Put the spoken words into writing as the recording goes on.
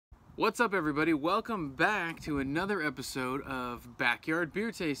What's up, everybody? Welcome back to another episode of Backyard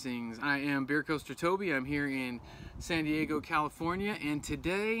Beer Tastings. I am Beer Coaster Toby. I'm here in San Diego, California, and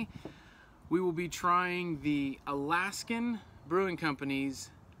today we will be trying the Alaskan Brewing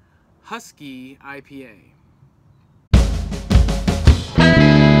Company's Husky IPA.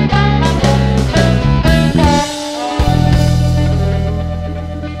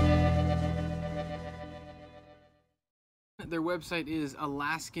 Their website is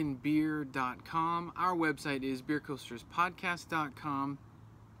alaskanbeer.com. Our website is beercoasterspodcast.com.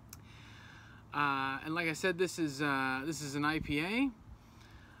 And like I said, this is an IPA.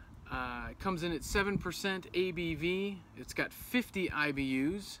 It comes in at 7% ABV. It's got 50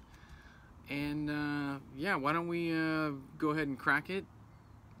 IBUs. And yeah, why don't we go ahead and crack it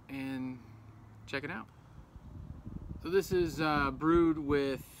and check it out. So this is brewed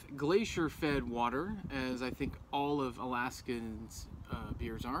with glacier-fed water, as I think all of Alaskan's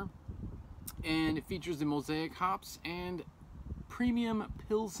beers are. And it features the mosaic hops and premium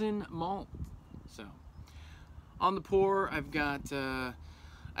Pilsen malt. So, on the pour, I've got, I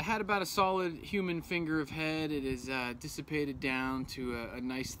had about a solid human finger of head. It is dissipated down to a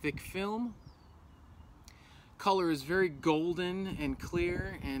nice thick film. Color is very golden and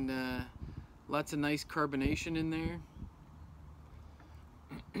clear, and lots of nice carbonation in there.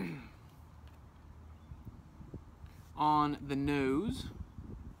 On the nose,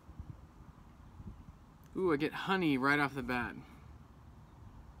 ooh, I get honey right off the bat.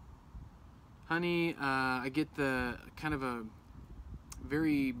 Honey, I get the kind of a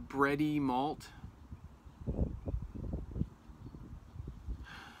very bready malt.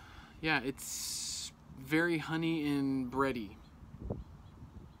 Yeah, it's very honey and bready.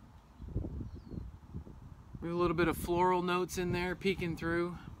 We have a little bit of floral notes in there peeking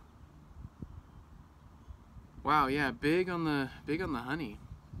through. Wow, yeah, big on the honey.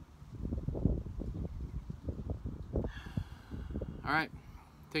 All right,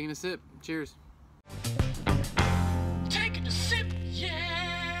 taking a sip. Cheers. Taking a sip,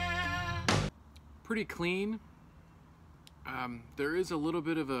 yeah. Pretty clean. There is a little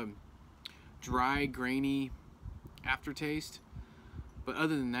bit of a dry, grainy aftertaste, but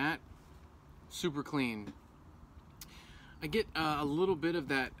other than that, super clean. I get a little bit of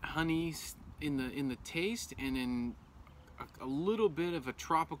that honey in the taste, and then a little bit of a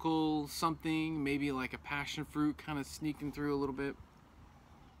tropical something, maybe like a passion fruit kind of sneaking through a little bit.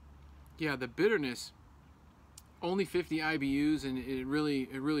 Yeah, the bitterness, only 50 IBUs, and it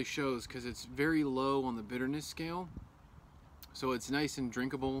really shows because it's very low on the bitterness scale. So it's nice and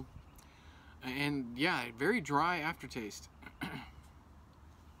drinkable, and yeah, very dry aftertaste.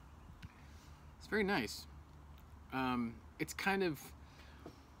 It's very nice. It's kind of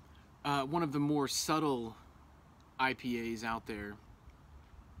one of the more subtle IPAs out there.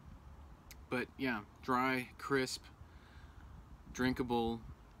 But yeah, dry, crisp, drinkable.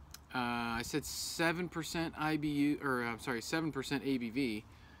 I said 7% IBU, or I'm sorry, 7% ABV.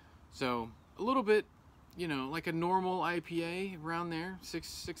 So a little bit, you know, like a normal IPA around there,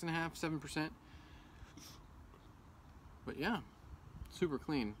 6.5, 7%. But yeah, super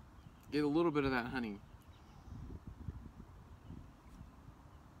clean. Get a little bit of that honey.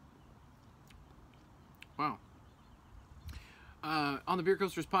 Wow. On the Beer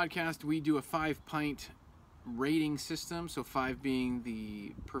Coasters podcast, we do a 5-pint rating system, so 5 being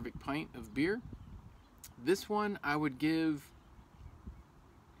the perfect pint of beer. This one I'd give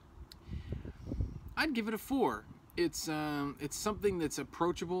it a 4. It's something that's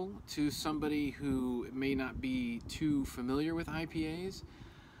approachable to somebody who may not be too familiar with IPAs.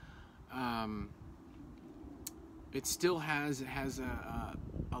 It still has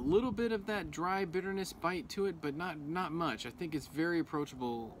a little bit of that dry bitterness bite to it, but not much. I think it's very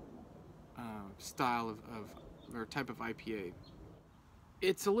approachable style or type of IPA.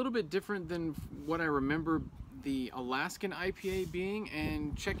 It's a little bit different than what I remember the Alaskan IPA being,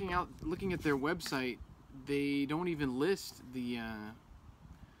 and looking at their website, they don't even list the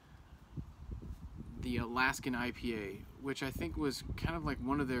Alaskan IPA, which I think was kind of like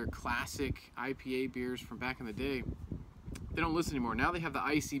one of their classic IPA beers from back in the day. They don't list anymore. Now they have the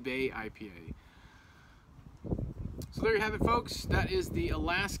Icy Bay IPA. So there you have it, folks. That is the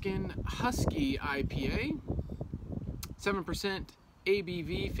Alaskan Husky IPA. 7%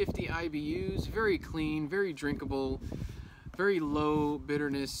 ABV, 50 IBUs. Very clean, very drinkable, very low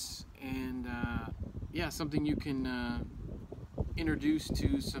bitterness, and yeah, something you can introduce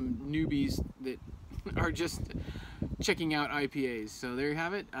to some newbies that are just checking out IPAs. So there you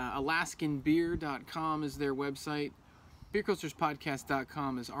have it. Alaskanbeer.com is their website.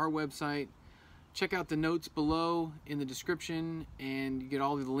 Beercoasterspodcast.com is our website. check out the notes below in the description, and you get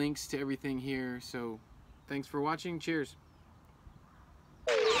all the links to everything here. So thanks for watching. Cheers.